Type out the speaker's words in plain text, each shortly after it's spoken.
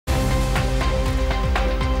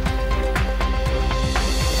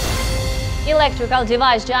Electrical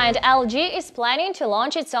device giant LG is planning to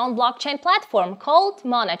launch its own blockchain platform called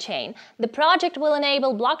Monachain. The project will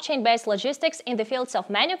enable blockchain-based logistics in the fields of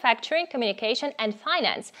manufacturing, communication, and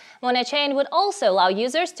finance. Monachain would also allow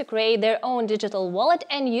users to create their own digital wallet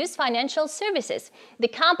and use financial services. The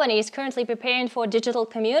company is currently preparing for digital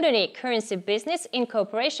community currency business in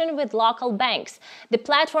cooperation with local banks. The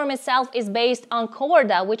platform itself is based on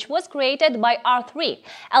Corda, which was created by R3.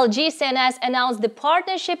 LG CNS announced the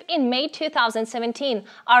partnership in May 2017.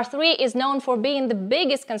 R3 is known for being the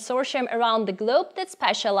biggest consortium around the globe that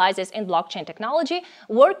specializes in blockchain technology,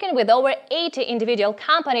 working with over 80 individual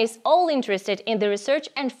companies, all interested in the research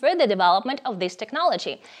and further development of this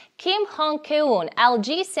technology. Kim Hong-keun,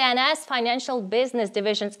 LG CNS Financial Business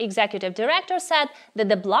Division's executive director, said that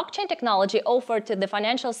the blockchain technology offered to the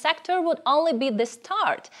financial sector would only be the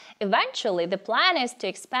start. Eventually, the plan is to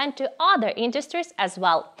expand to other industries as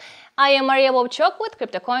well. I am Maria Wowchuk with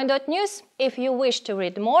CryptoCoin.News. If you wish to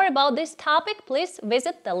read more about this topic, please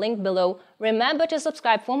visit the link below. Remember to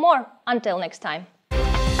subscribe for more. Until next time.